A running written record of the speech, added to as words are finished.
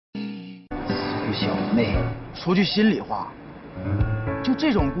小妹，说句心里话，就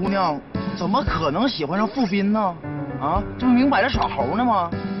这种姑娘，怎么可能喜欢上傅斌呢？啊，这不明摆着耍猴呢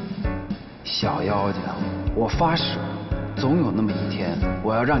吗？小妖精，我发誓，总有那么一天，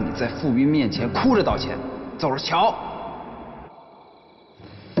我要让你在傅斌面前哭着道歉。走着瞧。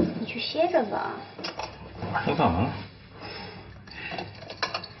你去歇着吧。我干嘛？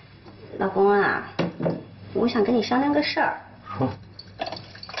老公啊，我想跟你商量个事儿。说。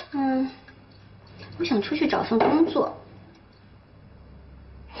我想出去找份工作。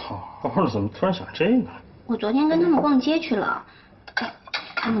好好的，怎么突然想这个？我昨天跟他们逛街去了，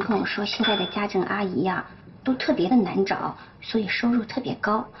他们跟我说现在的家政阿姨呀，都特别的难找，所以收入特别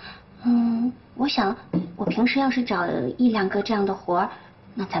高。我想我平时要是找1、2个这样的活儿，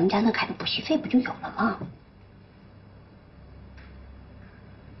那咱们家乐凯的补习费不就有了吗？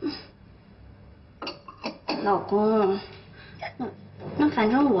老公，那反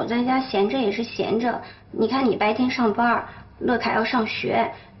正我在家闲着也是闲着，你看你白天上班，乐凯要上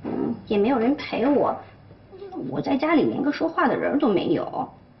学，也没有人陪我，我在家里连个说话的人都没有。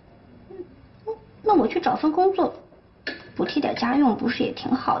那我去找份工作，补贴点家用，不是也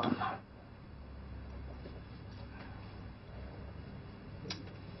挺好的吗？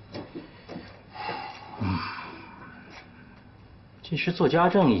其实做家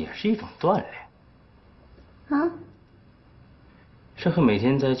政也是一种锻炼。啊？这和每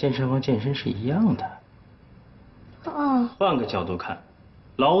天在健身房健身是一样的。哦。换个角度看，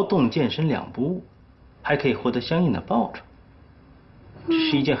劳动健身两不误，还可以获得相应的报酬，这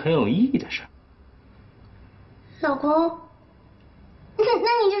是一件很有意义的事。老公，那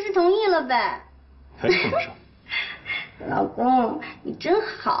你就是同意了呗？可以这么说。老公，你真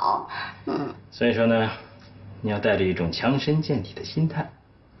好。所以说呢，你要带着一种强身健体的心态，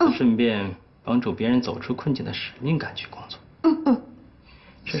顺便帮助别人走出困境的使命感去工作。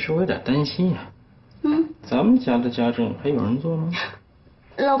只是我有点担心呀。咱们家的家政还有人做吗？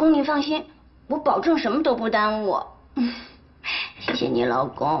老公，你放心，我保证什么都不耽误。谢谢你，老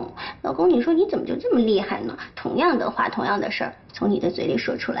公。老公，你说你怎么就这么厉害呢？同样的话，同样的事儿，从你的嘴里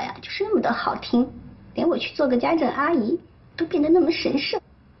说出来呀，就是那么的好听，连我去做个家政阿姨都变得那么神圣。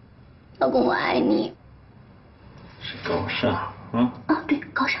老公，我爱你。是高尚啊。哦，对，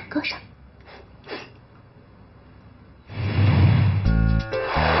高尚高尚。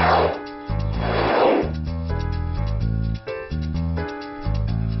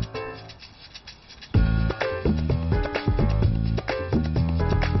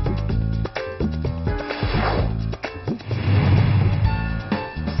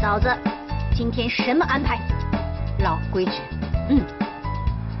嫂子，今天什么安排？老规矩。那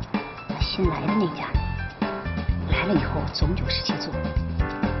新来的那家来了以后，总有事情做。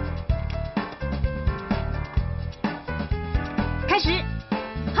开始，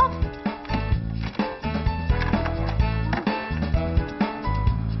好。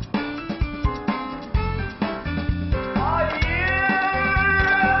阿姨，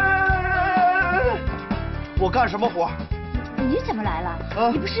我干什么活？你怎么来了？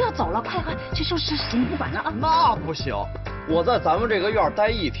你不是要走了？快去收拾行李，不管了啊！那不行，我在咱们这个院待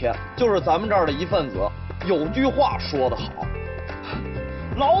1天，就是咱们这儿的一份子。有句话说得好，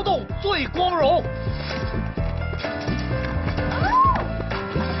劳动最光荣。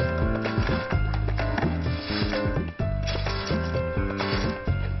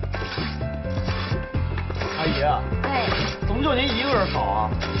阿姨，哎，怎么就您一个人扫啊？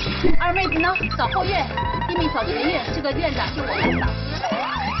二妹子呢？扫后院，弟妹扫前院，这个院子就我来扫。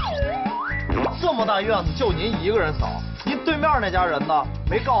这么大院子就您一个人扫，您对面那家人呢？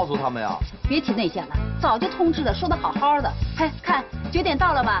没告诉他们呀？别提那些了，早就通知了，说的好好的。嘿，看9点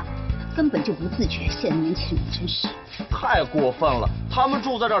到了吧？根本就不自觉，现在年轻人真是太过分了。他们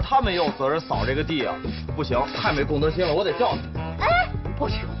住在这儿，他们也有责任扫这个地啊。不行，太没公德心了，我得叫你。哎，我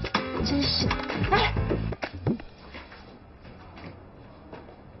去，真是的，哎。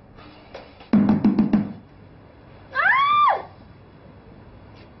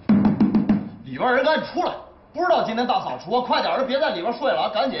里边人赶紧出来！不知道今天大扫除啊，快点的，别在里边睡了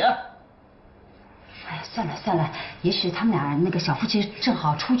啊，赶紧！哎，算了，也许他们俩那个小夫妻正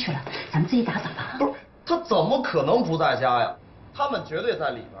好出去了，咱们自己打扫吧。不是，他怎么可能不在家呀？他们绝对在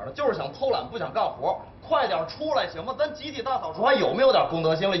里边呢，就是想偷懒不想干活。快点出来行吗？咱集体大扫除还有没有点公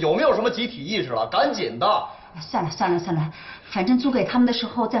德心了？有没有什么集体意识了？赶紧的！算了，反正租给他们的时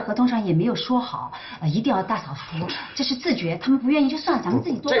候在合同上也没有说好，一定要大扫除，这是自觉，他们不愿意就算了，咱们自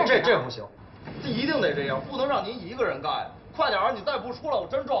己做。这不行，这一定得这样，不能让您一个人干呀！快点啊，你再不出来，我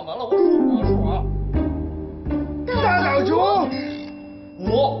真撞门了！我数啊！大扫除，5、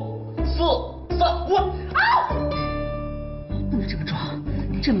4、3，我不能这么装，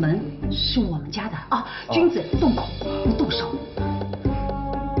这门是我们家的啊，君子动口不动手。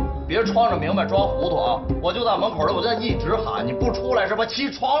别装着明白装糊涂啊！我就在门口，我就一直喊，你不出来是吧？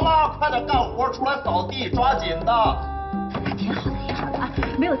起床啦，快点干活，出来扫地，抓紧的。挺好的，挺好的啊！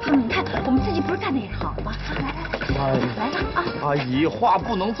没有他们，你看我们自己不是干的也好吗？来吧啊！阿姨，话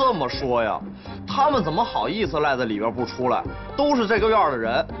不能这么说呀，他们怎么好意思赖在里边不出来？都是这个院的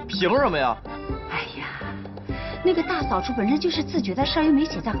人，凭什么呀？哎呀，那个大扫除本身就是自觉的事儿，又没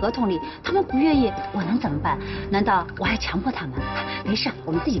写在合同里，他们不愿意，我能怎么办？难道我还强迫他们？没事，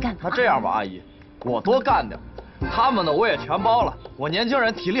我们自己干。那这样吧，阿姨，我多干点，他们呢我也全包了。我年轻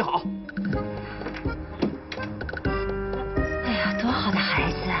人体力好。哎呀，多好的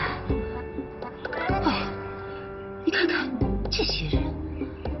孩子啊！哎呀，你看看这些人，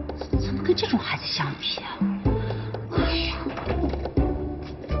怎么跟这种孩子相比啊？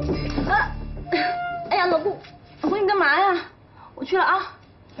哎呀，老公，你干嘛呀？我去了啊。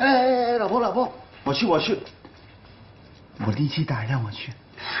哎，老婆，我去，我力气大，让我去。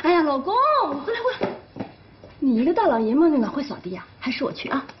哎呀，老公，过来，你一个大老爷们，哪会扫地呀？还是我去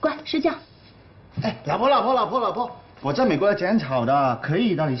啊，乖，睡觉。哎，老婆，我在美国要剪草的，可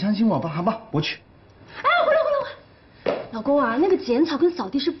以的，你相信我吧，好吧，我去。哎，回来，老公啊，那个剪草跟扫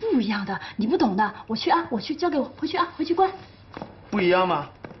地是不一样的，你不懂的，我去啊，交给我，回去啊，回去乖。不一样吗？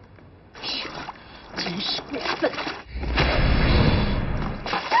真是过分！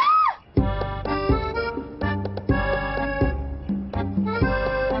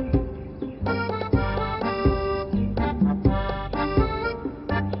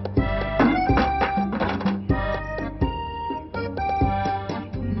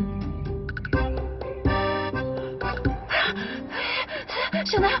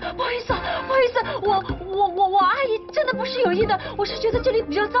小南，不好意思，我阿姨真的不是有意的，我是觉得这里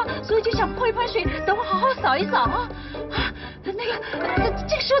比较脏，所以就想泼一盆水，等我好好扫一扫啊。那个，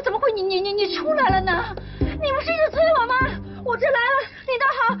这个时候怎么会你出来了呢？你不是一直催我吗？我这来了，你倒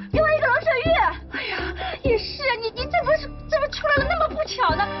好，给我一个冷水浴。哎呀，也是啊，你这不出来了那么不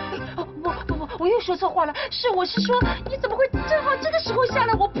巧呢？不，我又说错话了，我是说你怎么会正好这个时候下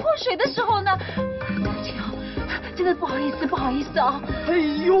来我泼水的时候呢？对不起啊。真的不好意思啊！哎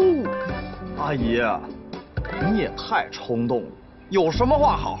呦，阿姨，你也太冲动了，有什么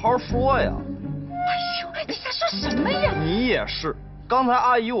话好好说呀！哎呦，你在说什么呀？你也是，刚才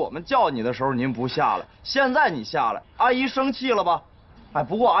阿姨我们叫你的时候您不下来，现在你下来，阿姨生气了吧？哎，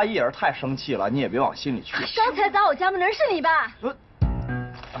不过阿姨也是太生气了，你也别往心里去。刚才砸我家门的人是你吧？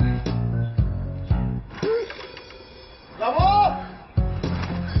老婆。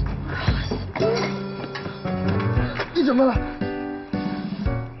你怎么了？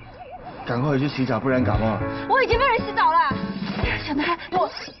赶快回去洗澡，不然感冒了。我已经帮人洗澡了。小南，我。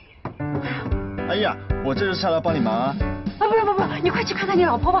哎呀，我这就下来帮你忙啊。不，你快去看看你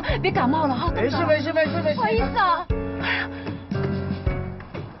老婆吧，别感冒了哈。没事。不好意思啊。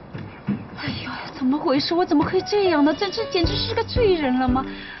哎呦，怎么回事？我怎么可以这样呢？这简直是个罪人了吗？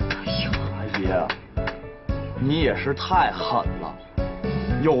哎呦，阿姨，你也是太狠了，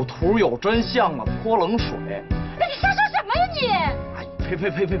有图有真相啊，泼冷水。你瞎说什么呀你？哎，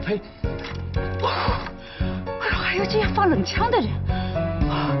呸！哎呦，还有这样放冷枪的人。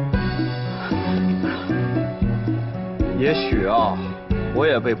也许啊，我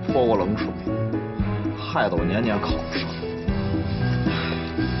也被泼过冷水，害得我年年考不上。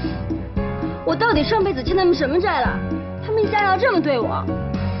我到底上辈子欠他们什么债了？他们一家要这么对我？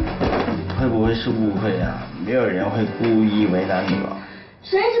会不会是误会啊？没有人会故意为难你吧？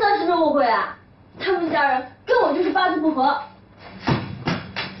谁知道是不是误会啊？他们家人跟我就是八字不合。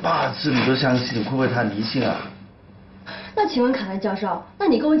八字你都相信，会不会太迷信啊？那请问凯文教授，那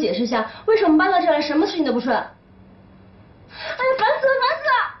你跟我解释一下，为什么搬到这儿来什么事情都不顺？哎呀，烦死了！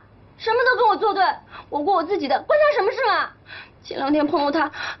什么都跟我作对，我过我自己的，关他什么事嘛？前2天碰到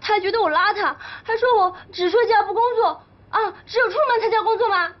他还觉得我邋遢，还说我只睡觉不工作啊，只有出门才叫工作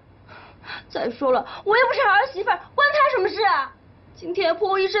吗？再说了，我又不是儿媳妇，关他什么事啊？今天泼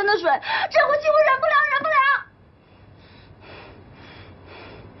我一身的水，这口气我忍不了。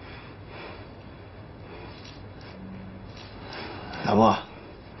老婆，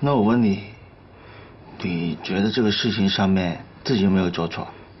那我问你，你觉得这个事情上面自己有没有做错？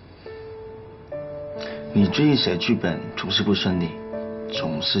你最近写剧本总是不顺利，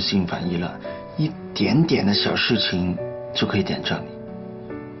总是心烦意乱，一点点的小事情就可以点着你。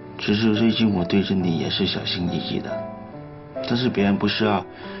其实最近我对着你也是小心翼翼的，但是别人不是啊，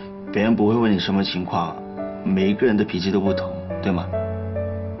别人不会问你什么情况，每一个人的脾气都不同，对吗？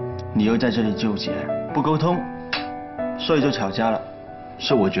你又在这里纠结不沟通，所以就吵架了。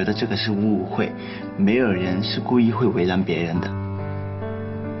所以我觉得这个是误会，没有人是故意会为难别人的。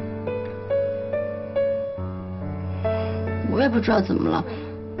我也不知道怎么了，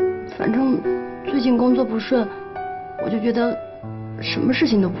反正最近工作不顺，我就觉得什么事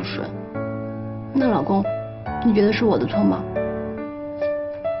情都不顺。那老公，你觉得是我的错吗？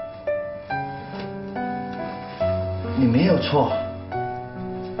你没有错，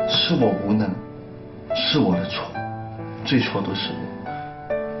是我无能，是我的错，最错都是我。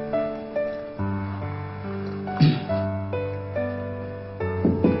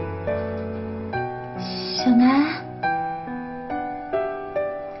小南，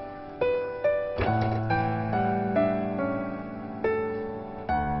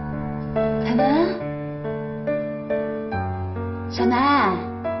凯文，小南，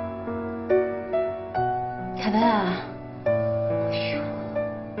凯文啊，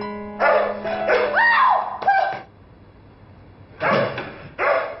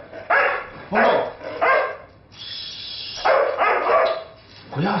红豆，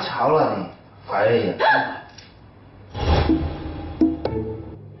不要吵了你。哎呀！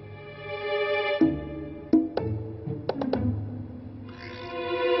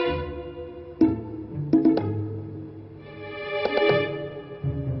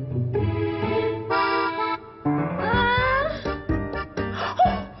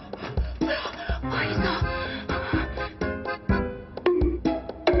不好意思啊。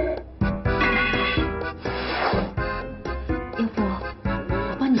要不我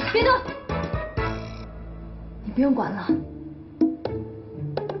帮你擦？别动！你不用管了。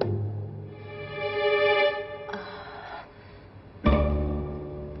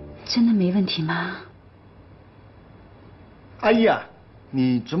真的没问题吗？阿姨啊，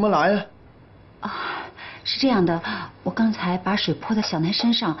你怎么来了？啊，是这样的，我刚才把水泼在小南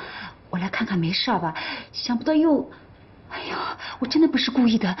身上，我来看看没事吧，想不到又，哎呦，我真的不是故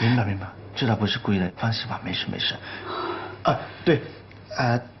意的。明白明白，知道不是故意的，放心吧，没事没事。啊，对，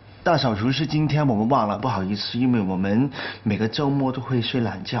大扫除是今天我们忘了，不好意思，因为我们每个周末都会睡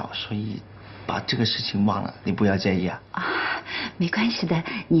懒觉，所以把这个事情忘了，你不要介意啊。啊，没关系的，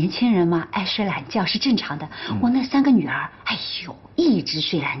年轻人嘛，爱睡懒觉是正常的。我那3个女儿，哎呦，一直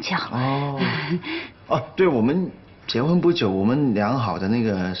睡懒觉。哦，哦，对，我们结婚不久，我们良好的那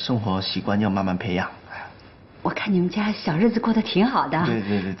个生活习惯要慢慢培养。我看你们家小日子过得挺好的。对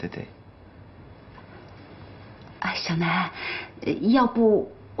对对对对。啊，小南，要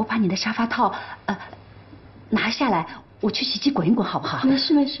不我把你的沙发套拿下来，我去洗衣机滚一滚，好不好？没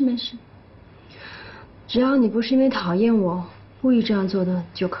事没事没事，只要你不是因为讨厌我故意这样做的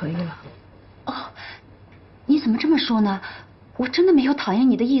就可以了。哦，你怎么这么说呢？我真的没有讨厌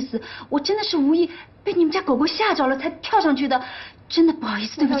你的意思，我真的是无意被你们家狗狗吓着了才跳上去的，真的不好意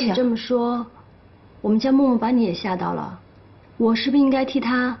思，对不起。你这么说，我们家默默把你也吓到了，我是不是应该替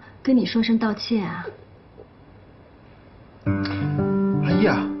他跟你说声道歉啊？阿姨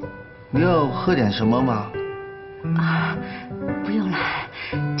啊，你要喝点什么吗？啊，不用了，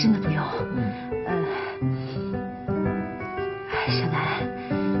真的不用。小南，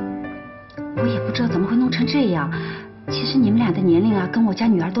我也不知道怎么会弄成这样。其实你们俩的年龄啊，跟我家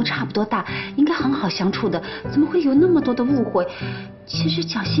女儿都差不多大，应该很好相处的，怎么会有那么多的误会？其实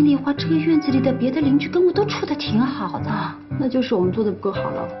讲心里话，这个院子里的别的邻居跟我都处得挺好的。那就是我们做的不够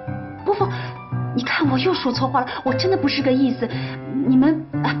好了。不，你看我又说错话了，我真的不是个意思，你们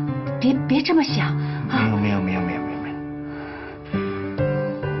别这么想。没有。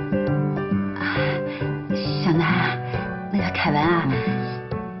小南，那个凯文啊，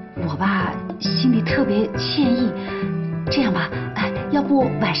我吧心里特别歉意。这样吧，要不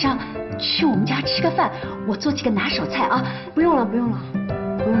晚上去我们家吃个饭，我做几个拿手菜啊。不用了，不用麻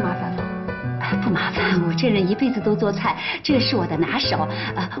烦了。不麻烦，我这人一辈子都做菜，这个是我的拿手。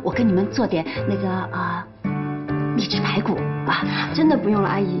我跟你们做点那个蜜汁排骨啊。真的不用了，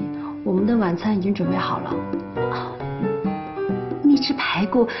阿姨，我们的晚餐已经准备好了。蜜汁排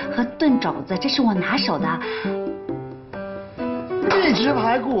骨和炖肘子，这是我拿手的。蜜汁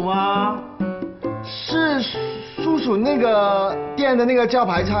排骨吗？是叔叔那个店的那个招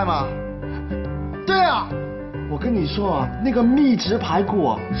牌菜吗？对啊，我跟你说啊，那个蜜汁排骨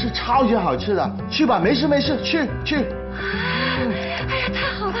啊是超级好吃的，去吧，没事，去。哎呀，太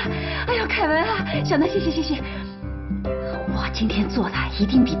好了！哎呦，凯文啊，小南，谢谢。我今天做的一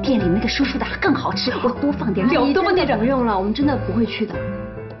定比店里那个叔叔的更好吃，我多放点料，多放点。不用了，我们真的不会去的。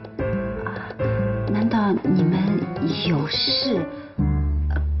难道你们有事？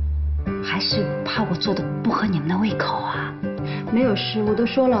还是怕我做的不合你们的胃口啊？没有事，我都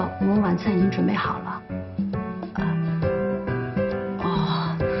说了，我们晚餐已经准备好了。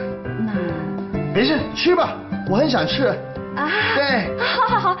那没事，去吧，我很想吃。啊，对，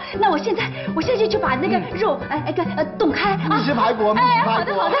好，那我现在就去把那个肉冻开啊。蜜汁排骨，蜜汁排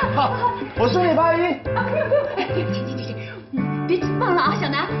骨。好的。好，我送你拍一。啊，不用，请，别忘了啊，小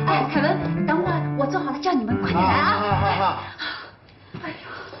南，哎，凯文，等会儿我做好了叫你们快点来啊。好。哎呦，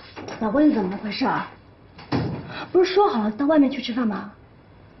老公你怎么回事啊？不是说好了到外面去吃饭吗？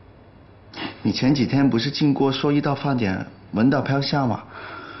你前几天不是经过说一到饭点闻到飘香吗？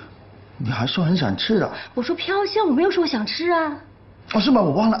你还说很想吃的。我说飘香，我没有说想吃啊。哦，是吗？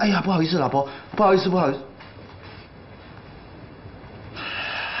我忘了。哎呀，不好意思，老婆，不好意思。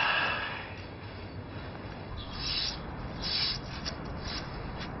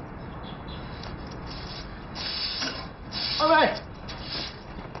二位，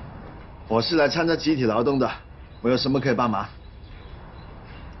我是来参加集体劳动的，我有什么可以帮忙？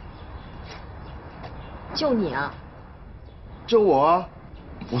就你啊？就我啊，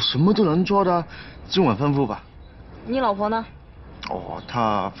我什么都能做的，尽管吩咐吧。你老婆呢？哦，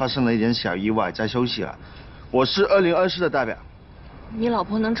她发生了一点小意外，在休息了。我是2024的代表。你老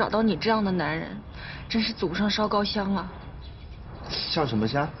婆能找到你这样的男人，真是祖上烧高香了。笑什么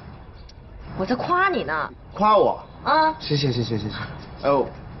香？我在夸你呢。夸我？啊！谢谢。哎呦，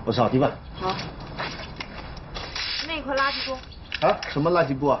我扫地吧。好。那一块垃圾多。啊？什么垃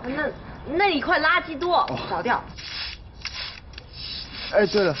圾布啊？那一块垃圾多，扫掉。哎，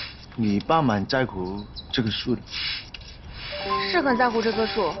对了，你爸蛮在乎这个树的。是很在乎这棵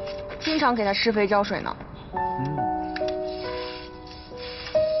树，经常给它施肥浇水呢。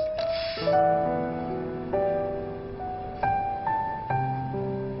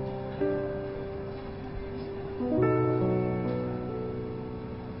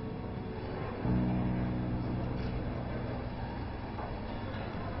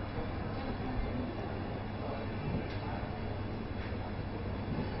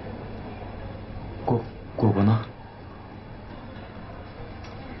果果呢？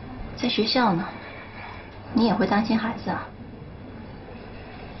在学校呢。你也会担心孩子啊？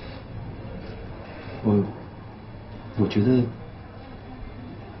我觉得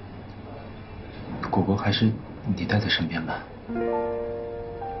果果还是你带在身边吧。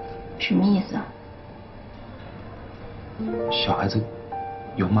什么意思啊？小孩子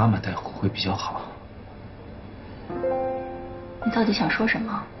由妈妈带会比较好。你到底想说什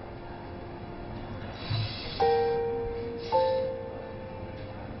么？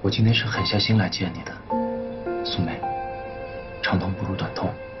我今天是狠下心来见你的，素梅。长痛不如短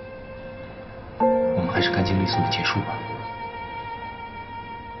痛，我们还是干净利索的结束吧。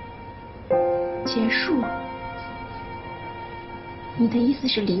结束？你的意思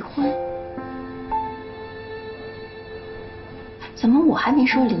是离婚？怎么我还没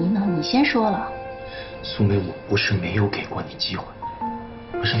说离呢？你先说了。素梅，我不是没有给过你机会，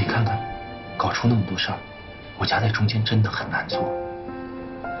可是你看看，搞出那么多事儿，我夹在中间真的很难做。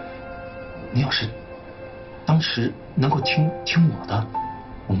你要是当时能够听我的，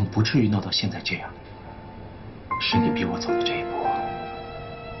我们不至于闹到现在这样。是你逼我走的这一步。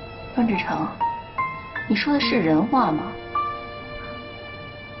段志成，你说的是人话吗？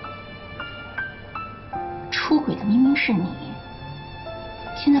出轨的明明是你，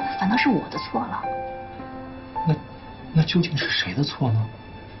现在反倒是我的错了。那究竟是谁的错呢？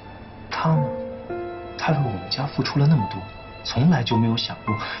他呢？他为我们家付出了那么多，从来就没有想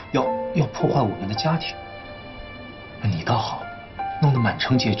过要破坏我们的家庭。你倒好，弄得满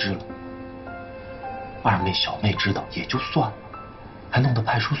城皆知了。二妹、小妹知道也就算了，还弄到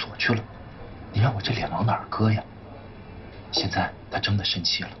派出所去了。你让我这脸往哪儿搁呀？现在他真的生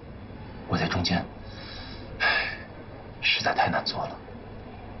气了，我在中间，实在太难做了。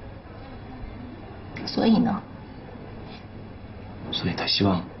所以呢？所以他希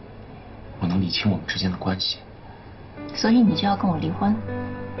望我能理清我们之间的关系。所以你就要跟我离婚，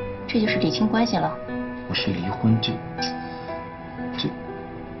这就是理清关系了。不是离婚，这，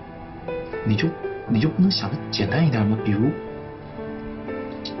你就不能想的简单一点吗？比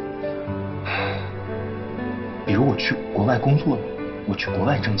如我去国外工作了，我去国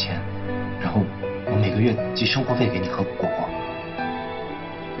外挣钱，然后我每个月寄生活费给你和果果。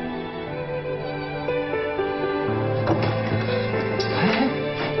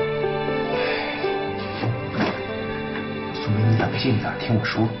苏梅，你冷静点，听我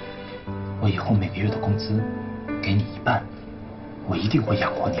说。我以后每个月的工资给你1半，我一定会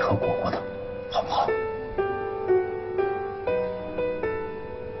养活你和果果的，好不好？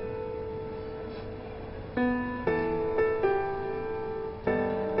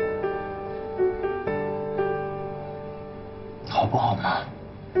好不好嘛？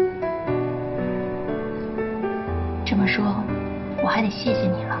这么说，我还得谢谢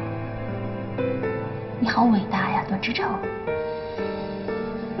你了。你好伟大呀，段志成，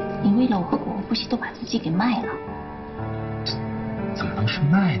你为了我和果果不惜都把自己给卖了。怎么能是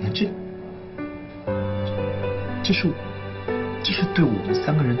卖呢？这是对我们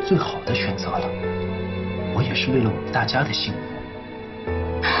3个人最好的选择了。我也是为了我们大家的幸福。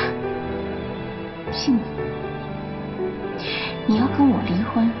幸福？你要跟我离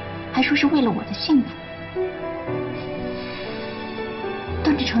婚，还说是为了我的幸福？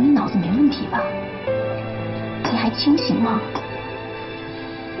段志成，你脑子没问题吧？你还清醒吗？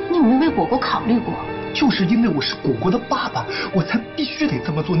你有没有为果果考虑过？就是因为我是果果的爸爸，我才必须得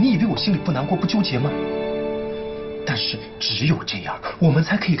这么做。你以为我心里不难过不纠结吗？但是只有这样，我们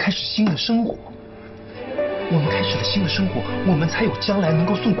才可以开始新的生活。我们开始了新的生活，我们才有将来能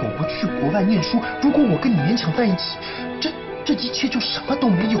够送果果去国外念书。如果我跟你勉强在一起，这一切就什么都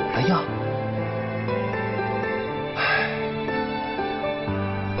没有了呀。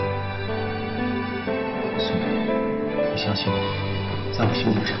孙女，你相信我，在我心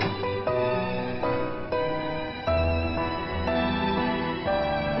目中，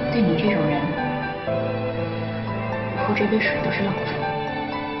对你这种人，喝这杯水都是浪费。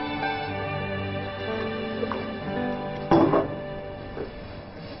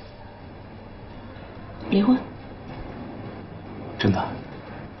离婚？真的？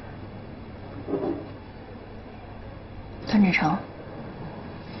段志成，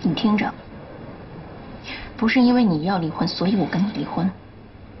你听着，不是因为你要离婚，所以我跟你离婚，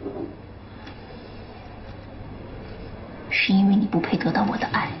是因为你不配得到我的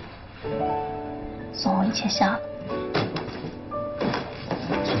爱。送我一切下了。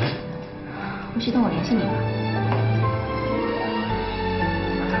回去等我联系你吧。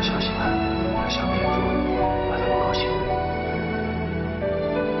拿到消息了，要向别人说，怕他不高兴。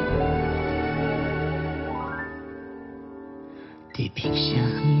地平线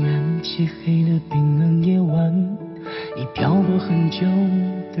很远，漆黑的冰冷夜晚，已漂泊很久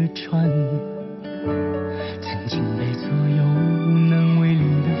的船，曾经被左右无能为力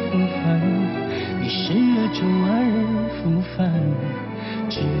的风帆，迷失了周而复返，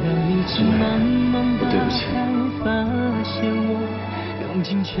直到你从茫茫大海发现我，用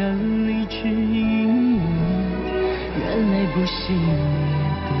尽全力去引我，原来不熄灭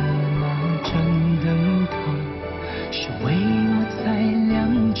的那盏灯塔，是为我在亮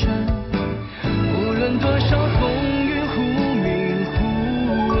着。无论多少风雨忽明忽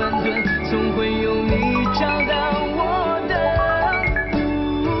暗的，总会有你找到我的。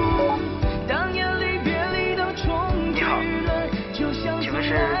当眼里别离都重聚了，就像请问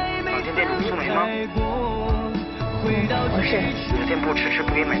是网店店主苏梅吗？不是，你的店铺迟迟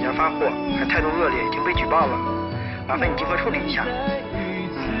不给买家发货，还态度恶劣，已经被举报了，麻烦你尽快处理一下。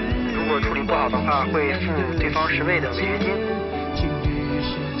如果处理不好的话，会付对方10倍的违约金。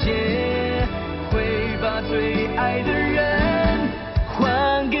世界会把最爱的人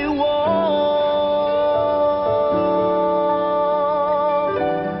还给我。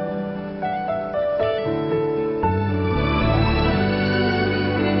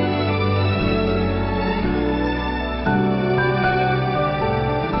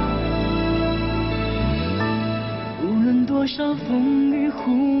无论多少风雨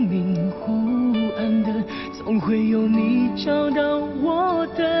忽明忽暗的，总会有你找到我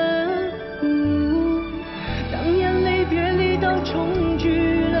的。当眼泪别离到重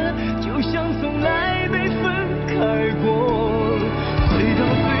聚了，就像从来没分开过。回到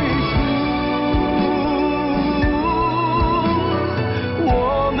最初，我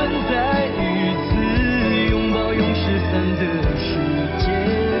们再一次拥抱永失散的时间，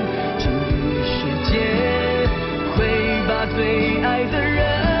这个世界会把最爱的人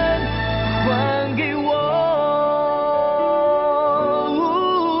还给我。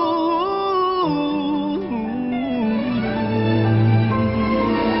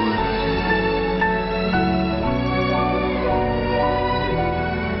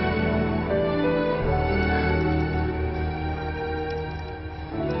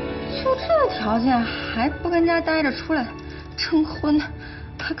就这条件还不跟家待着，出来征婚，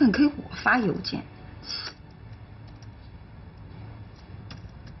还敢给我发邮件？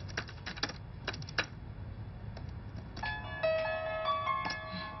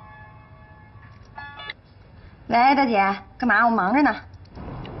喂，大姐，干嘛？我忙着呢。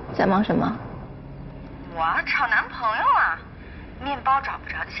在忙什么？我找男朋友啊，面包找不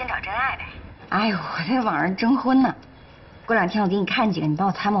着就先找真爱呗。哎呦，我在网上征婚呢，过2天我给你看几个，你帮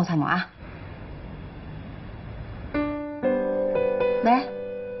我参谋参谋啊。喂，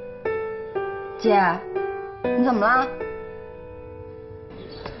姐，你怎么了？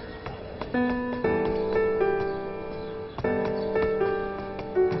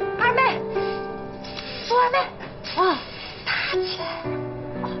二妹，苏二妹，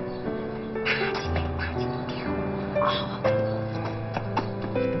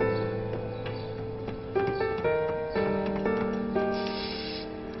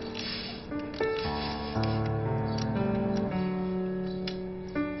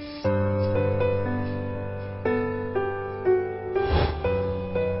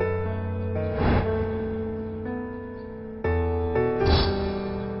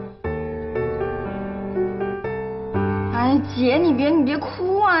姐，你别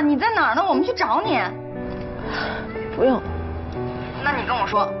哭啊！你在哪儿呢？我们去找你。不用。那你跟我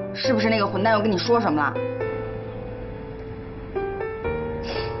说，是不是那个混蛋又跟你说什么了？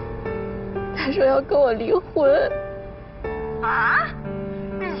他说要跟我离婚。啊？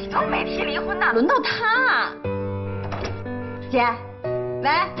你都没提离婚呢，轮到他。姐，喂，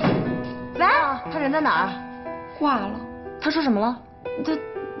他人在哪儿？挂了。他说什么了？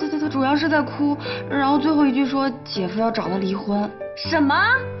他主要是在哭，然后最后一句说姐夫要找他离婚。什么？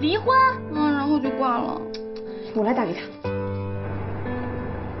离婚？然后就挂了。我来打给他。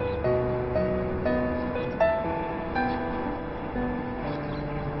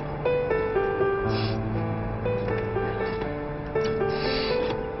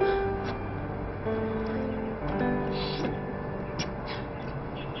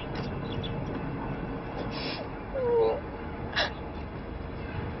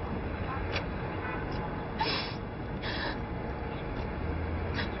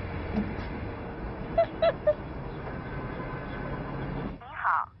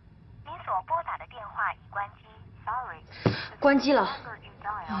关机了。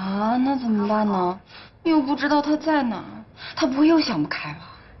啊，那怎么办呢？又不知道他在哪儿，他不会又想不开吧？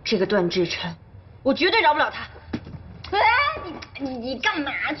这个段志成，我绝对饶不了他。哎，你干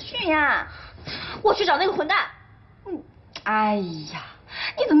嘛去呀？我去找那个混蛋。哎呀，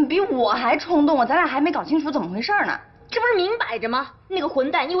你怎么比我还冲动啊？咱俩还没搞清楚怎么回事呢。这不是明摆着吗？那个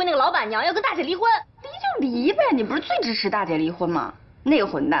混蛋因为那个老板娘要跟大姐离婚，离就离呗，你不是最支持大姐离婚吗？那个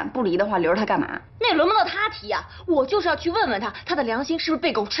混蛋不离的话，留着他干嘛？那也轮不到他提呀，我就是要去问问他，他的良心是不是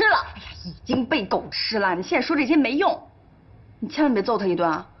被狗吃了？哎呀，已经被狗吃了，你现在说这些没用，你千万别揍他一顿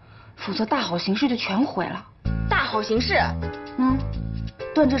啊，否则大好形势就全毁了。大好形势？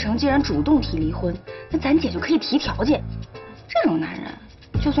段志成既然主动提离婚，那咱姐就可以提条件。这种男人，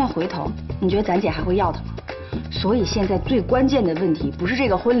就算回头，你觉得咱姐还会要他吗？所以现在最关键的问题不是这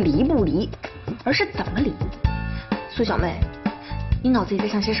个婚离不离，而是怎么离。苏小妹，你脑子里在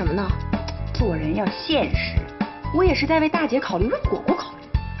想些什么呢？做人要现实，我也是在为大姐考虑，为果果考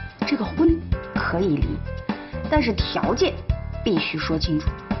虑。这个婚可以离，但是条件必须说清楚，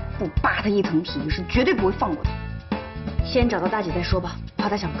不扒他一层皮是绝对不会放过他。先找到大姐再说吧，怕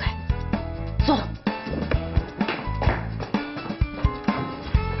她想不开。走。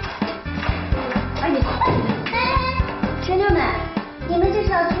哎，你快！学妞们，你们这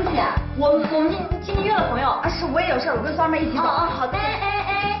是要出去啊？我们今天约了朋友啊，是我也有事，我跟双妹一起走。好的。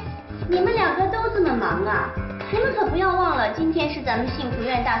哎，你们两个都这么忙啊？你们可不要忘了，今天是咱们幸福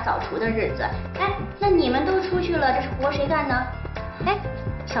院大扫除的日子。哎，那你们都出去了，这是活谁干呢？哎，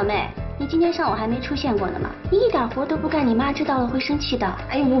小妹，你今天上午还没出现过呢吗？你一点活都不干，你妈知道了会生气的。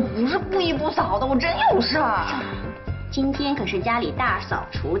哎，我不是故意不扫的，我真有事儿。今天可是家里大扫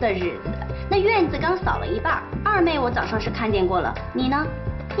除的日子，那院子刚扫了一半，二妹我早上是看见过了，你呢？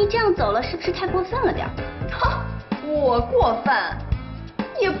你这样走了是不是太过分了点？哼，我过分？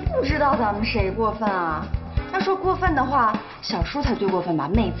也不知道咱们谁过分啊。要说过分的话，小叔才最过分吧？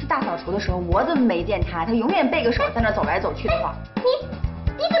每次大扫除的时候，我怎么没见他？他永远背个手在那走来走去的话。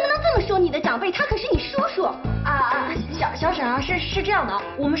你怎么能这么说你的长辈？他可是你叔叔小沈啊，是这样的，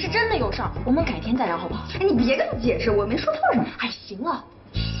我们是真的有事儿，我们改天再聊好不好？哎，你别跟他解释，我没说错什么。哎，行了，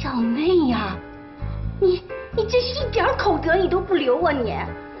小妹呀，你真是一点口德你都不留啊你！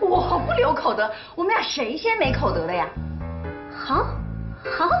我不留口德，我们俩谁先没口德的呀？好，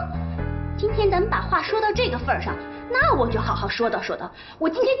今天咱们把话说到这个份儿上，那我就好好说道，我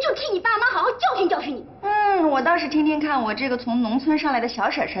今天就替你爸妈好好教训你。我倒是听听看，我这个从农村上来的小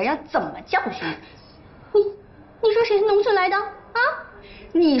婶婶要怎么教训你说谁是农村来的啊？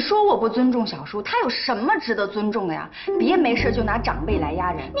你说我不尊重小叔，他有什么值得尊重的呀？别没事就拿长辈来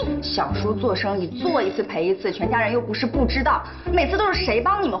压人。小叔做生意做一次赔一次，全家人又不是不知道，每次都是谁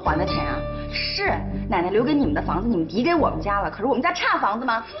帮你们还的钱啊？是奶奶留给你们的房子，你们抵给我们家了，可是我们家差房子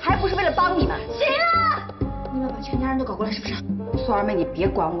吗？还不是为了帮你们？行了，你们把全家人都搞过来是不是？素儿妹，你别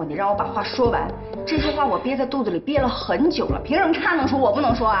管我，你让我把话说完。这些话我憋在肚子里憋了很久了，凭什么他能说我不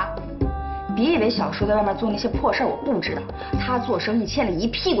能说啊？别以为小叔在外面做那些破事我不知道。他做生意欠了一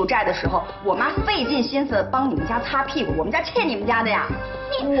屁股债的时候，我妈费尽心思帮你们家擦屁股，我们家欠你们家的呀。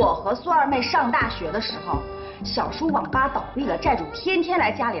我和苏二妹上大学的时候，小叔网吧倒闭了，债主天天来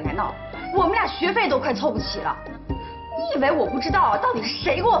家里来闹，我们俩学费都快凑不齐了。你以为我不知道啊？到底是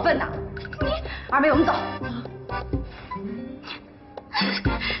谁过分呢？二妹，我们走。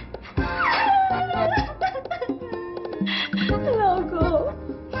老公，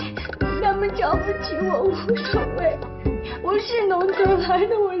他们瞧不起我无所谓，我是农村来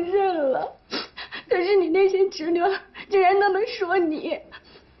的，我认了。可是你那些侄女竟然那么说你，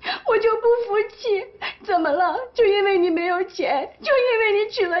我就不服气。怎么了？就因为你没有钱，就因为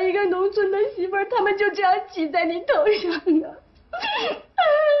你娶了一个农村的媳妇儿，他们就这样骑在你头上啊！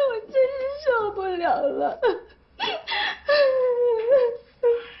我真是受不了了。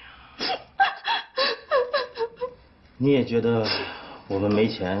你也觉得我们没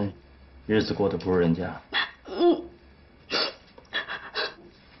钱，日子过得不如人家？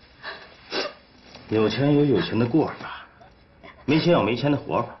有钱有有钱的过法，没钱有没钱的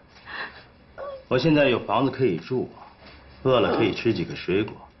活法。我现在有房子可以住，饿了可以吃几个水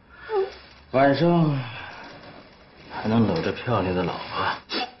果，晚上还能搂着漂亮的老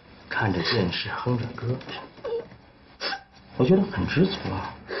婆，看着电视哼着歌，我觉得很知足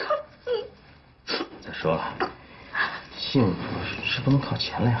啊。再说了，幸福是不能靠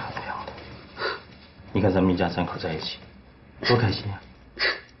钱来衡量的。你看咱们一家三口在一起，多开心啊！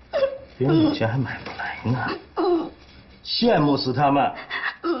别人有钱还买不来呢，羡慕死他们。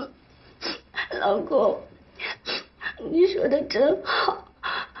老公，你说的真好，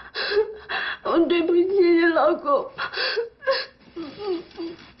我对不起你，老公。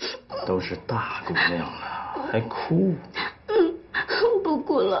都是大姑娘了，还哭？不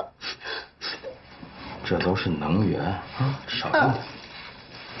哭了。这都是能源啊，少用点。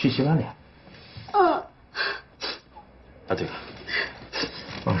去洗碗脸。啊，对了，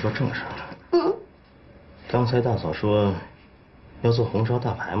忘说正事了。刚才大嫂说要做红烧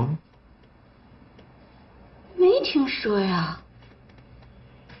大排吗？没听说呀。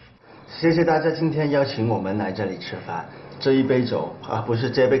谢谢大家今天邀请我们来这里吃饭。这一杯酒啊，不是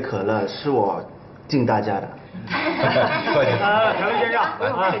这杯可乐，是我敬大家的。客气啊，凯文先生，不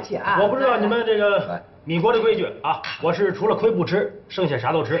用客气啊。我不知道你们这个米国的规矩啊，我是除了亏不吃，剩下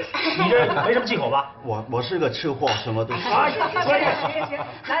啥都吃。你这没什么忌口吧？我是个吃货，什么都吃。啊，行，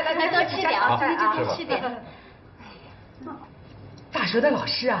来多吃点啊，多吃点。大学的老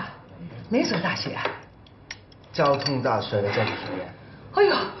师啊，哪所大学啊？交通大学的政治学院。哎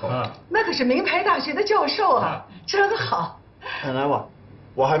呦，那可是名牌大学的教授啊，真好。看来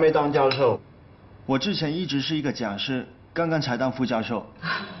我还没当教授，我之前一直是一个讲师，刚刚才当副教授。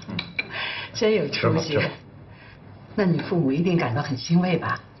真有出息。那你父母一定感到很欣慰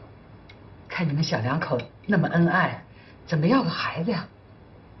吧？看你们小两口那么恩爱，怎么要个孩子呀？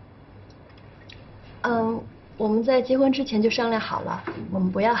我们在结婚之前就商量好了，我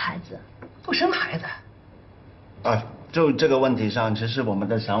们不要孩子。不生孩子？啊，就这个问题上，其实我们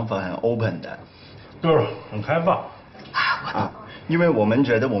的想法很 open 的，就是很开放。因为我们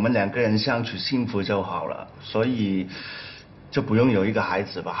觉得我们两个人相处幸福就好了，所以就不用有一个孩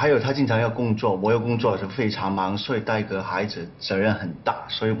子吧。还有他经常要工作，我有工作就非常忙，所以带个孩子责任很大，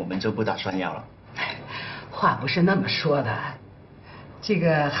所以我们就不打算要了。话不是那么说的，这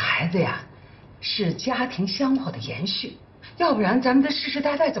个孩子呀，是家庭香火的延续，要不然咱们的世世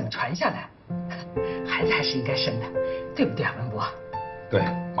代代怎么传下来？孩子还是应该生的，对不对啊，文博？对，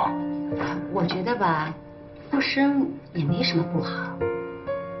妈。我觉得吧，不生也没什么不好。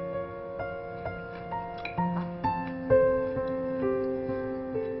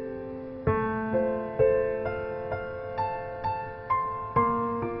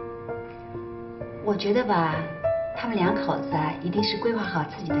我觉得吧，他们两口子啊，一定是规划好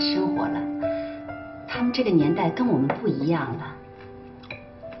自己的生活了。他们这个年代跟我们不一样了。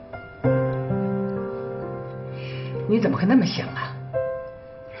你怎么会那么想啊？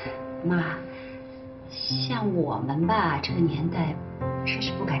妈，像我们吧，这个年代真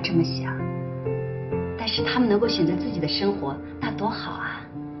是不敢这么想。但是他们能够选择自己的生活，那多好啊！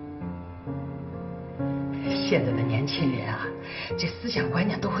现在的年轻人啊，这思想观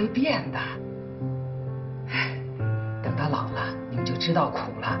念都会变的。等到老了，你们就知道苦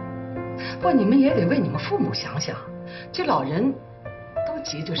了。不过你们也得为你们父母想想，这老人都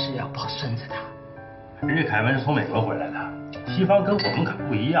急着是要抱孙子的。人家凯文是从美国回来的，西方跟我们可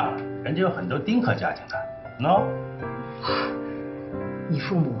不一样，人家有很多丁克家庭的。喏，你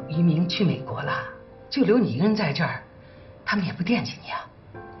父母移民去美国了，就留你一个人在这儿，他们也不惦记你啊。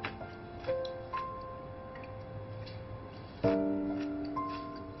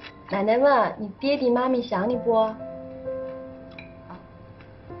奶奶问你爹地妈咪想你不？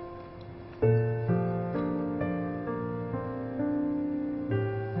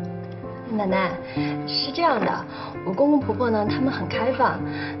奶奶，是这样的，我公公婆婆呢，他们很开放，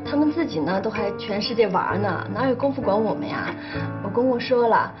他们自己呢都还全世界玩呢，哪有功夫管我们呀？我公公说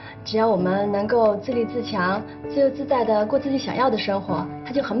了，只要我们能够自立自强、自由自在的过自己想要的生活，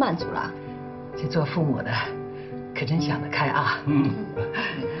他就很满足了。这做父母的可真想得开啊！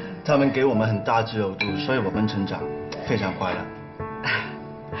他们给我们很大自由度，所以我们成长非常快乐。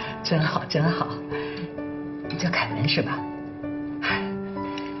真好，真好。你叫凯文是吧？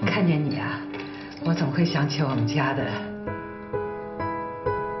看见你啊，我总会想起我们家的。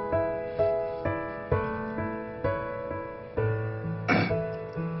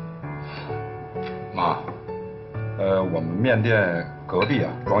妈，我们面店隔壁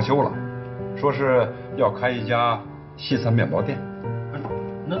啊装修了，说是要开一家西餐面包店。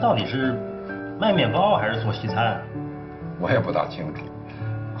那到底是卖面包还是做西餐啊？我也不大清楚，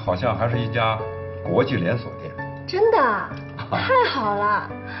好像还是一家国际连锁店。真的？太好了！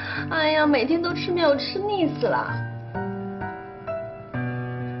哎呀，每天都吃面，我吃腻死了。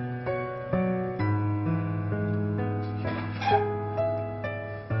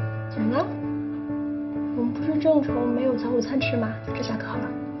怎么了？我们不是正愁没有早午餐吃吗？这下可好了，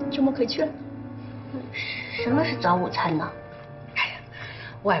周末可以去了。什么是早午餐呢？哎呀，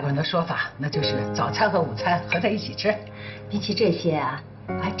外国人的说法，那就是早餐和午餐合在一起吃。比起这些啊，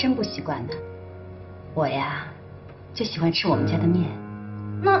我还真不习惯呢。我呀，就喜欢吃我们家的面。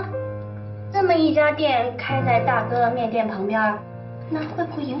那这么一家店开在大哥的面店旁边，那会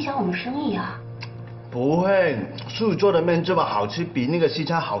不会影响我们生意啊？不会，叔叔做的面这么好吃，比那个西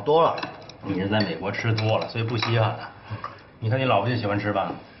餐好多了。你是在美国吃多了，所以不稀罕的。你看你老婆就喜欢吃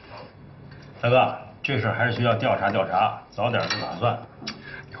吧。大哥，这事儿还是需要调查调查，早点做打算。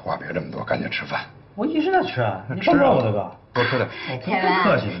你话别这么多，赶紧吃饭。我一直在吃啊，你吃啊，我大哥。多吃点。凯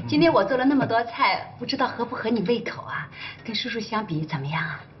文，今天我做了那么多菜，不知道合不合你胃口啊？跟叔叔相比怎么样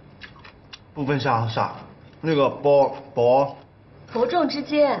啊？不分上下，那个伯仲之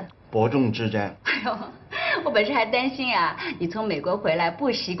间。伯仲之间。哎呦，我本是还担心啊，你从美国回来不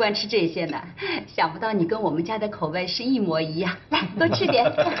习惯吃这些呢，想不到你跟我们家的口味是一模一样。来，多吃点。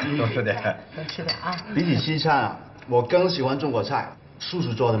多吃点，多吃点啊！比起西餐啊，我更喜欢中国菜。叔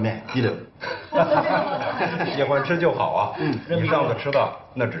叔做的面一流。喜欢吃就好啊。你上次吃的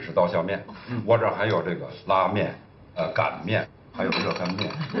那只是刀削面，我这儿还有这个拉面、擀面，还有热干面，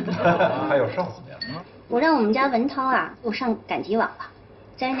还有臊子面。我让我们家文涛啊，给我上赶集网了，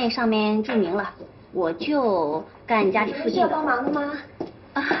在那上面注明了，我就干家里附近的。需要帮忙的吗？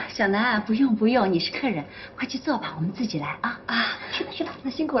啊，小南，不用不用，你是客人，快去坐吧，我们自己来啊。啊，去吧去吧，那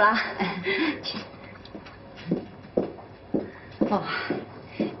辛苦了。去。哦，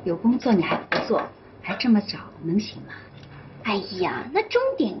有工作你还不做，还这么早，能行吗？哎呀，那钟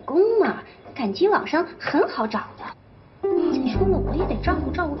点工嘛，赶集网上很好找的。再说了，我也得照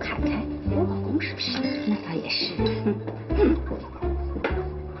顾照顾凯凯，我老公是不是？那倒也是。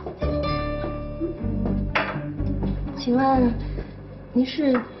请问您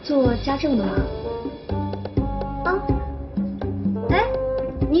是做家政的吗？啊？哎，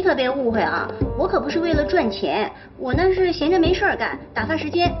你可别误会啊，我可不是为了赚钱，我那是闲着没事儿干，打发时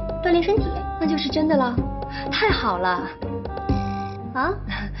间，锻炼身体。那就是真的了，太好了。啊？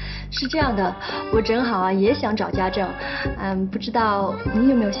是这样的，我正好啊也想找家政，不知道您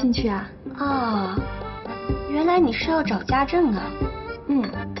有没有兴趣啊？啊，原来你是要找家政啊？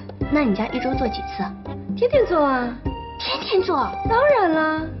那你家一周做几次？天天做啊。天天做？当然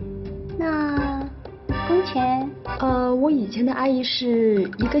啦。那工钱？我以前的阿姨是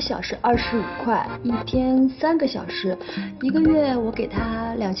1个小时25块，1天3个小时，1个月我给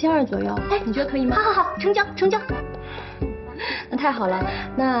她2200左右。哎，你觉得可以吗？好，成交，成交。那太好了，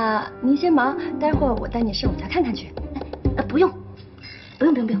那您先忙，待会儿我带你上我家看看去。不用，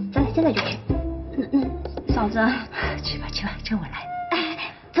咱俩现在就去。嫂子，去吧去吧，跟我来。哎，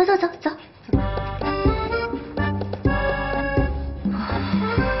走。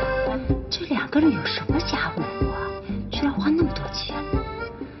这2个人有什么家务活啊？居然花那么多钱，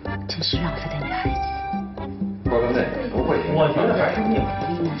真是浪费的女孩子。说的那个不会，我觉得还是命。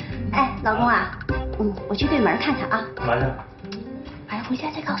哎，老公啊，我去对门看看啊。干嘛去？晚上回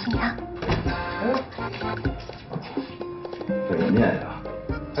家再告诉你啊。这个面呀，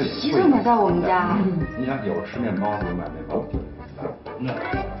它也贵。急着买到我们家。你想有吃面包就买面包。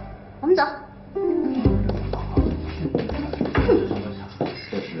我们走。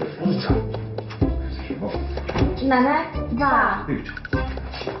这是什么？奶奶，爸。绿茶。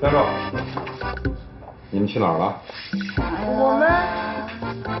教授，你们去哪儿了？我们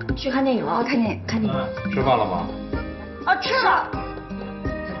去看电影了。看电影。吃饭了吗？啊，吃了。怎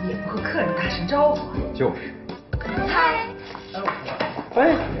么也不和客人打声招呼？就是。嗨。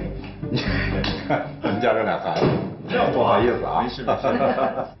哎，你看我们家这俩孩子，不好意思啊。没事。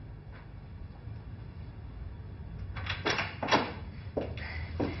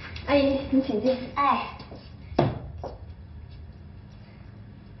阿姨，您请进。哎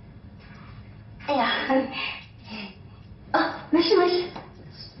呀，没事，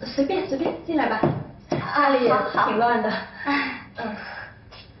随便进来吧。家里也挺乱的。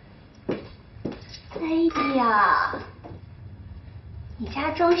哎呀，你家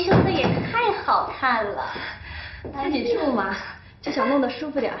装修的也太好看了。自己住嘛，就想弄得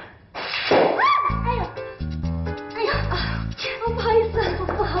舒服点儿。哎呀，哎呀，不好意思，我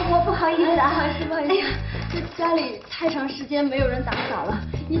不好意思啊，不好意思。哎呀，这家里太长时间没有人打扫了，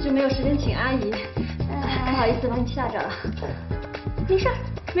一直没有时间请阿姨。不好意思，把你吓着了。没事儿，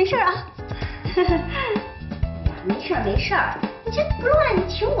没事儿啊。没事儿没事儿，你这不乱，你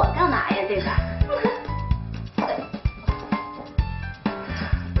请我干嘛呀？对吧？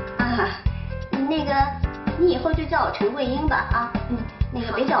啊，那个，你以后就叫我陈慧英吧啊。那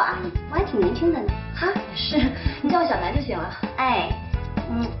个别叫我阿姨，我还挺年轻的呢。啊，是，你叫我小楠就行了。哎，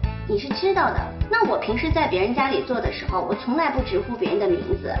你是知道的。那我平时在别人家里做的时候，我从来不直呼别人的名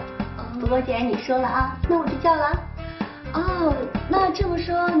字。不过既然你说了啊，那我就叫了。哦，那这么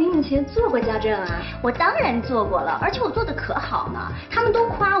说您以前做过家政啊？我当然做过了，而且我做的可好呢，他们都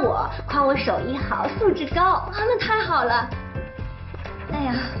夸我手艺好，素质高啊，那太好了。哎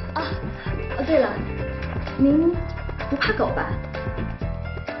呀，对了，您不怕狗吧？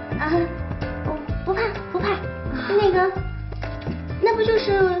啊，不怕，那个，那不就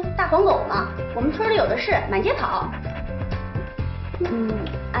是大黄狗吗？我们村里有的是，满街跑。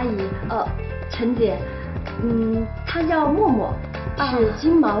阿姨，陈姐。它叫默默，是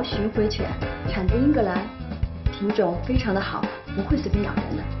金毛巡回犬，产自英格兰，品种非常的好，不会随便咬人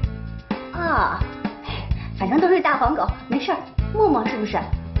的。啊，反正都是大黄狗，没事儿。默默是不是？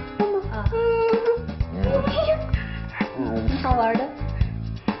默默啊，挺好玩的。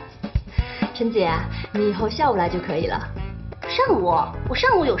陈姐啊，你以后下午来就可以了。上午？我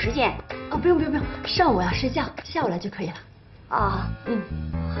上午有时间。哦，不用，上午要睡觉，下午来就可以了。啊，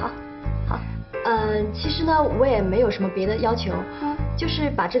好。其实呢，我也没有什么别的要求，就是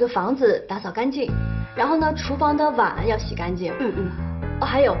把这个房子打扫干净，然后呢，厨房的碗要洗干净。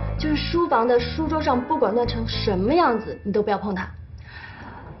还有就是书房的书桌上，不管乱成什么样子，你都不要碰它。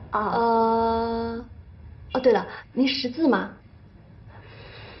对了，您识字吗？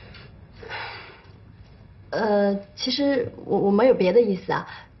其实我没有别的意思啊，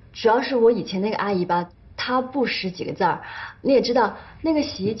主要是我以前那个阿姨吧。她不识几个字儿，你也知道，那个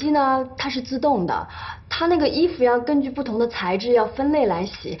洗衣机呢，它是自动的，它那个衣服要根据不同的材质要分类来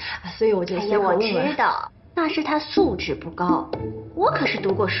洗，所以我就随口问问。我知道，那是她素质不高，我可是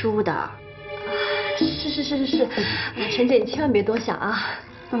读过书的。是，陈姐你千万别多想啊。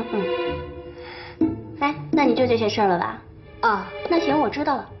哎，那你就这些事儿了吧？啊，那行，我知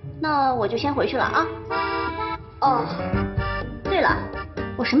道了，那我就先回去了啊。对了，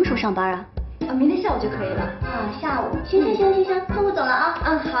我什么时候上班啊？明天下午就可以了。下午。行，那我走了啊。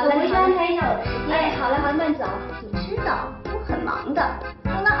好嘞。我回去安排一下我的时间。哎，好嘞，慢走。你知道，我很忙的。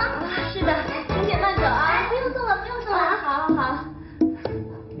走了啊。是的，陈姐慢走啊。哎，不用送了啊。好。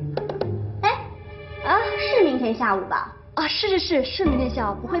哎，是明天下午吧？是明天下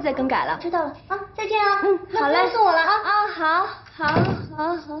午，不会再更改了。知道了啊，再见啊。好嘞，送我了啊。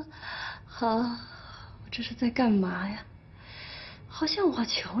好。我这是在干嘛呀？好像我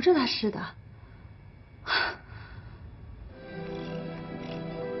求着他似的。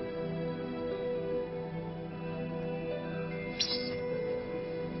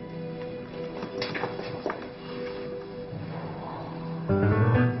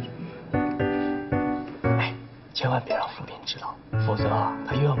千万别让扶贫知道，否则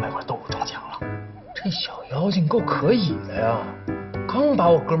他又要买块豆腐中奖了。这小妖精够可以的呀，刚把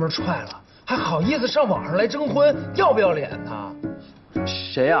我哥们踹了，还好意思上网上来征婚，要不要脸呢？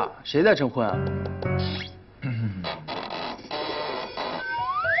谁呀？谁在征婚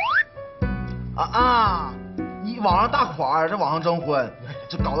啊？你网上大款在网上征婚，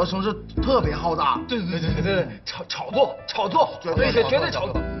这搞得声势特别浩大。对，炒作，绝对炒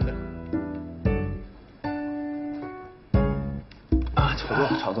作。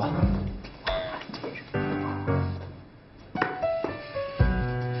炒作。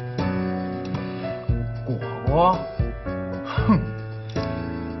果，哼。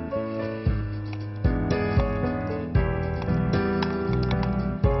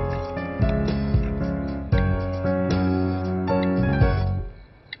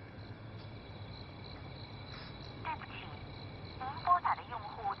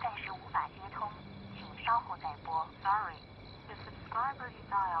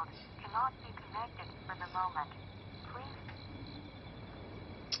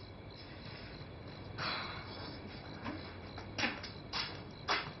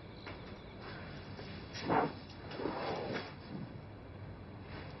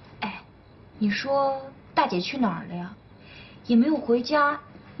你说大姐去哪儿了呀？也没有回家，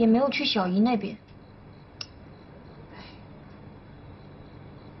也没有去小姨那边。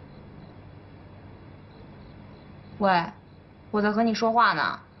喂，我在和你说话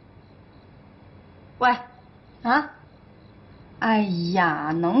呢。喂，啊？哎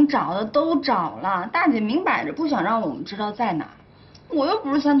呀，能找的都找了，大姐明摆着不想让我们知道在哪，我又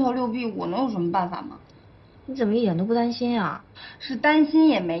不是三头六臂，我能有什么办法吗？你怎么一点都不担心啊？是担心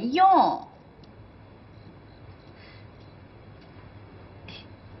也没用。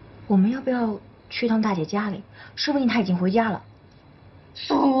我们要不要去趟大姐家里？说不定她已经回家了。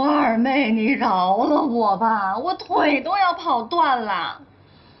苏二妹，你饶了我吧，我腿都要跑断了。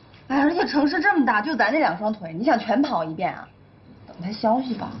哎，而且城市这么大，就咱这2双腿，你想全跑一遍啊？等她消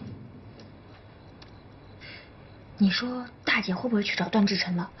息吧。你说大姐会不会去找段志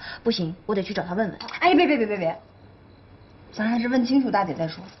成了？不行，我得去找她问问。哎，别，咱还是问清楚大姐再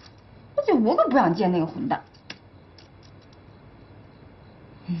说。而且我可不想见那个混蛋。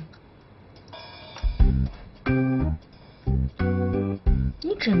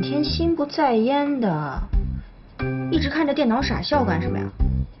你整天心不在焉的，一直看着电脑傻笑干什么呀？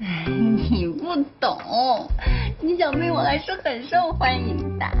哎，你不懂，你小妹我还是很受欢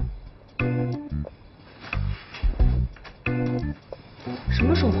迎的。什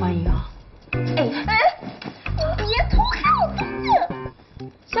么受欢迎啊？哎，你别偷看我东西！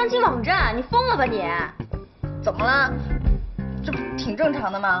相亲网站，你疯了吧你？怎么了？这不挺正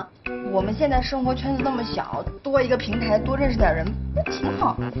常的吗？我们现在生活圈子那么小，多一个平台，多认识点人，不挺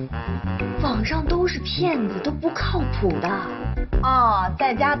好？网上都是骗子，都不靠谱的。啊，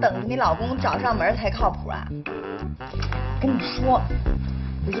在家等着你老公找上门才靠谱啊！跟你说，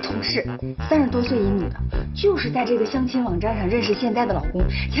我一同事，30多岁一女的，就是在这个相亲网站上认识现在的老公，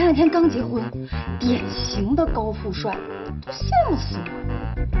前2天刚结婚，典型的高富帅，都羡慕死我。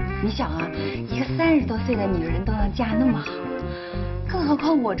你想啊，一个30多岁的女人都能嫁那么好。更何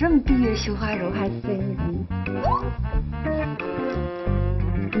况我这么闭月羞花，如花似玉。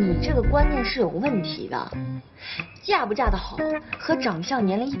你这个观念是有问题的，嫁不嫁得好和长相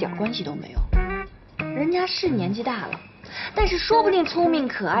年龄一点关系都没有。人家是年纪大了，但是说不定聪明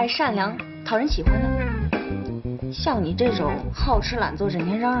可爱善良讨人喜欢呢。像你这种好吃懒做整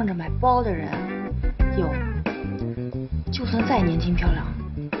天嚷嚷着买包的人，就算再年轻漂亮，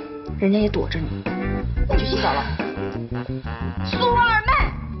人家也躲着你。我去洗澡了。苏二妹，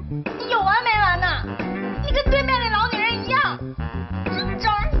你有完没完呢？你跟对面那老女人一样，真招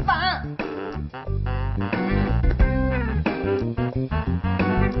人烦。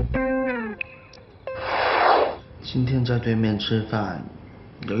今天在对面吃饭，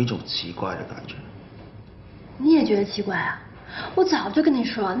有一种奇怪的感觉。你也觉得奇怪啊？我早就跟你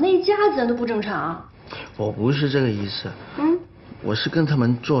说，那一家子人都不正常。我不是这个意思。我是跟他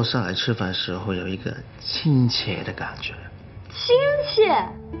们坐下来吃饭时候有一个亲切的感觉。亲切？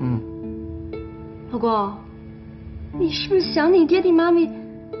老公，你是不是想你爹地妈咪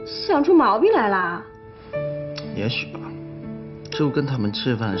想出毛病来啦？也许吧，就跟他们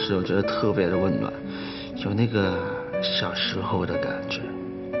吃饭的时候觉得特别的温暖，有那个小时候的感觉。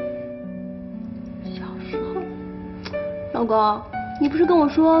小时候？老公，你不是跟我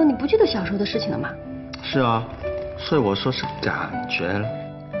说你不记得小时候的事情了吗？是啊，所以我说是感觉了。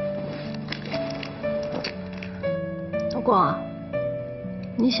老公，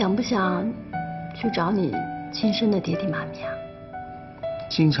你想不想去找你亲生的爹地妈咪啊？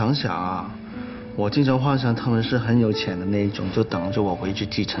经常想啊，我经常幻想他们是很有钱的那一种，就等着我回去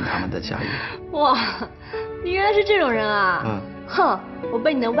继承他们的家业。哇，你原来是这种人啊！哼，我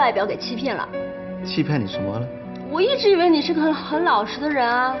被你的外表给欺骗了。欺骗你什么了？我一直以为你是个很老实的人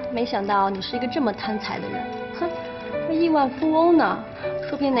啊，没想到你是一个这么贪财的人。哼，还亿万富翁呢，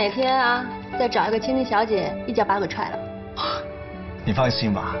说不定哪天啊，再找一个千金小姐，一脚把我给踹了。你放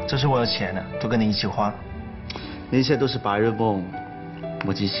心吧，这是我有钱的，都跟你一起花。那些都是白日梦，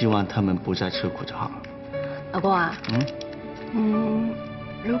我只希望他们不再吃苦就好了。老公啊，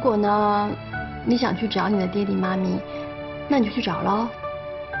如果呢，你想去找你的爹地妈咪，那你就去找喽。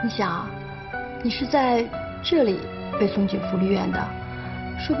你想，你是在这里被送进福利院的，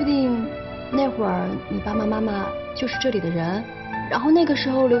说不定那会儿你爸爸妈妈就是这里的人，然后那个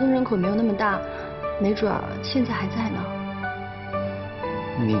时候流动人口没有那么大，没准儿现在还在呢。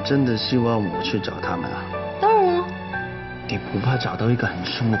你真的希望我去找他们啊？当然了。你不怕找到一个很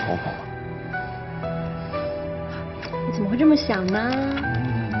凶的婆婆吗？你怎么会这么想呢？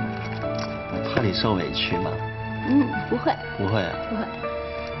我怕你受委屈嘛。不会。不会啊？不会。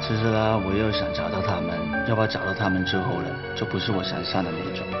其实呢，我又想找到他们，要不然找到他们之后呢，就不是我想象的那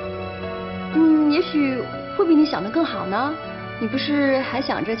种。也许会比你想的更好呢。你不是还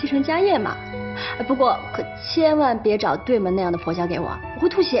想着继承家业吗？不过可千万别找对门那样的婆家给我，我会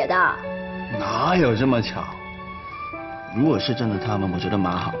吐血的。哪有这么巧？如果是真的他们，我觉得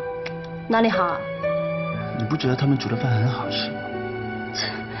蛮好。哪里好啊？你不觉得他们煮的饭很好吃吗？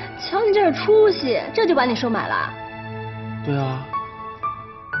瞧你这出息，这就把你收买了？对啊。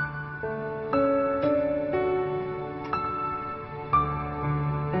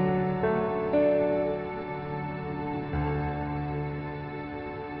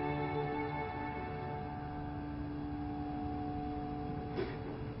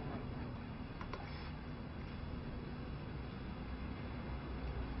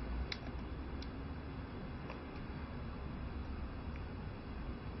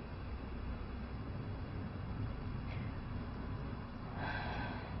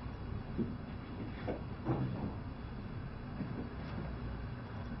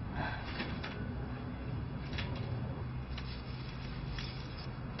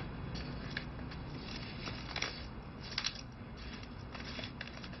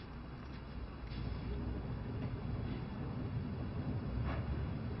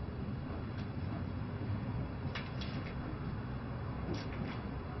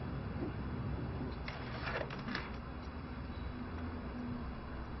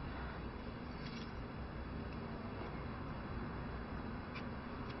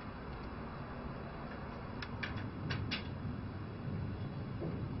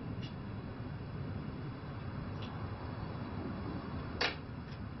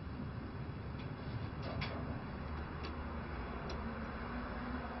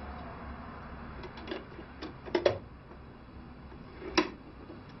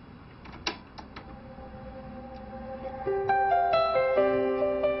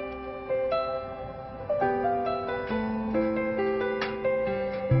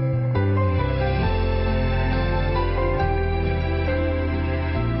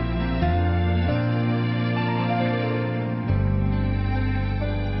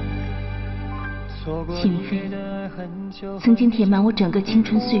幸福，曾经填满我整个青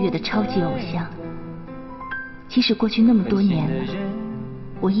春岁月的超级偶像。即使过去那么多年了，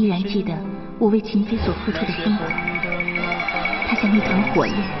我依然记得我为秦飞所付出的疯狂。他像一团火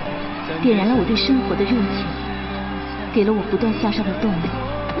焰，点燃了我对生活的热情，给了我不断向上的动力。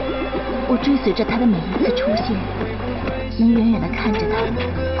我追随着他的每一次出现，能远远地看着他，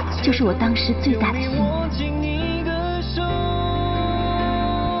就是我当时最大的幸福。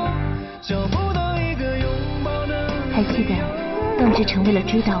还记得段志成为了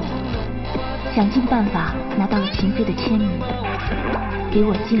追到我，想尽办法拿到了秦飞的签名，给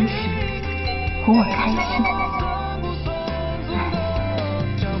我惊喜，哄我开心。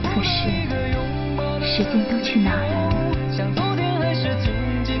可是时间都去哪儿了？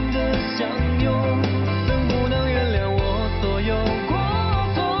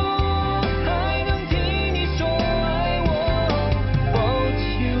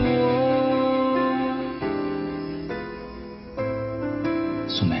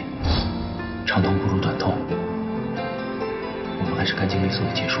苏梅，长痛不如短痛，我们还是干净利索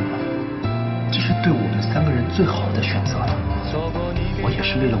的结束吧。这是对我们3个人最好的选择了，我也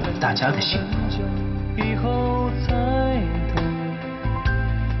是为了我们大家的幸福。以后才懂，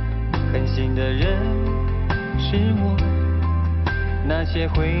狠心的人是我，那些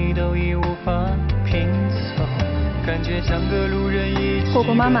回都已无法拼凑，感觉像个路人一直。果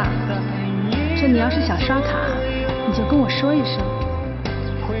果妈妈，这你要是想刷卡，你就跟我说一声。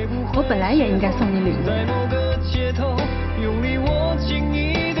我本来也应该送你礼物。在某个街头，用力握紧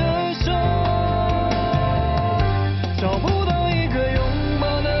你的手，找不到一个拥抱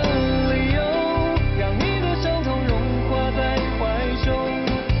的理由，让你的伤痛融化在怀中，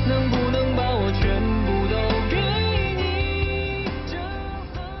能不能把我全部都给你？这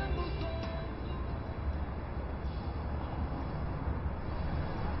算不算？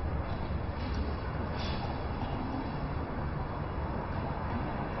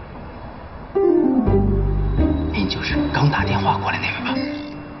您就是刚打电话过来那位吧？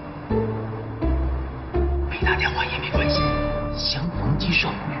没打电话也没关系，相逢即是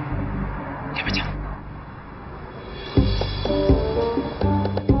偶遇。里边请。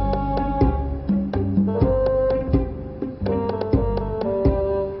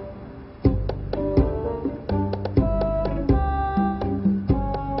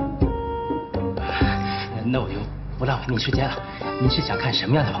那我就不浪费您时间了。您是想看什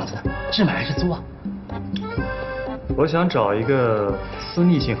么样的房子呢？是买还是租啊？我想找一个私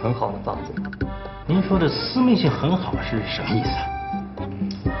密性很好的房子。您说的私密性很好是什么意思啊？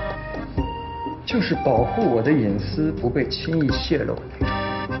就是保护我的隐私不被轻易泄露的那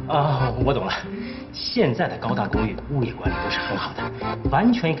种。啊，我懂了。现在的高大公寓物业管理都是很好的，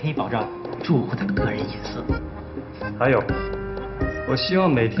完全可以保障住户的个人隐私。还有，我希望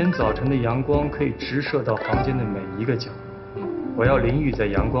每天早晨的阳光可以直射到房间的每一个角。我要淋浴在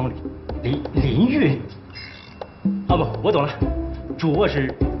阳光里。淋浴？啊不，我懂了，主卧是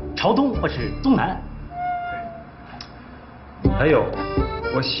朝东或是东南。还有，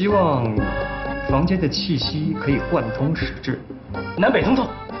我希望房间的气息可以贯通始至，南北通透。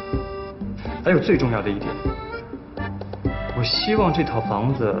还有最重要的一点，我希望这套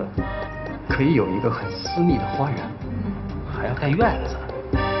房子可以有一个很私密的花园，还要带院子。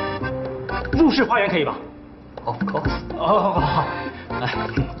入室花园可以吧 ？Of course。哦，好。哎，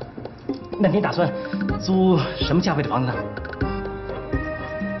那您打算租什么价位的房子呢？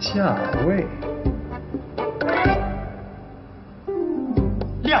价位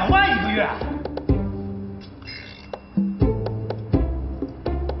2万1个月。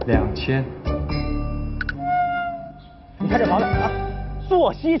2000。你看这房子啊，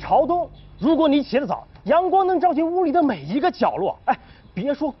坐西朝东。如果你起得早，阳光能照进屋里的每一个角落。哎，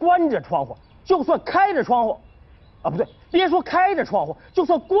别说关着窗户，就算开着窗户，啊不对，别说开着窗户，就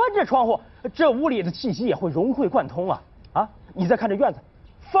算关着窗户，这屋里的气息也会融会贯通啊！啊，你再看这院子，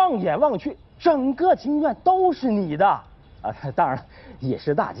放眼望去，整个庭院都是你的啊，当然了，也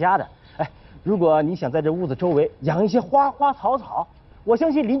是大家的。哎，如果你想在这屋子周围养一些花花草草，我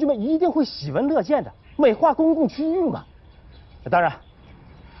相信邻居们一定会喜闻乐见的，美化公共区域嘛。当然，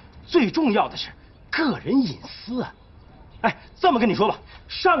最重要的是个人隐私啊！哎，这么跟你说吧，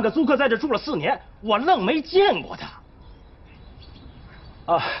上个租客在这住了4年，我愣没见过他。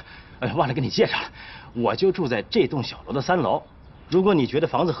啊，忘了跟你介绍了，我就住在这栋小楼的3楼。如果你觉得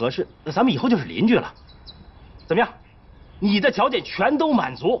房子合适，那咱们以后就是邻居了。怎么样？你的条件全都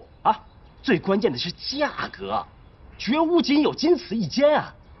满足啊！最关键的是价格，绝无仅有，仅此一间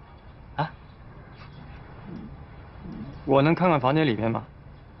啊！啊？我能看看房间里面吗？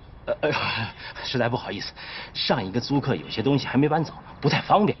实在不好意思，上一个租客有些东西还没搬走，不太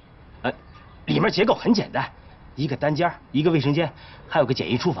方便。里面结构很简单，一个单间，一个卫生间，还有个简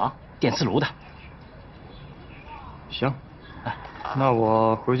易厨房，电磁炉的。行，那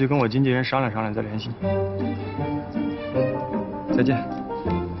我回去跟我经纪人商量商量，再联系你。再见。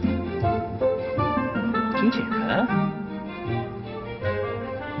经纪人？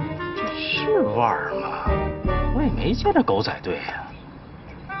这是腕儿吗？我也没见着狗仔队呀。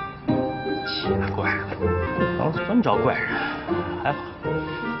奇了怪了，这房子专招怪人，还好，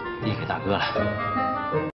你给大哥了。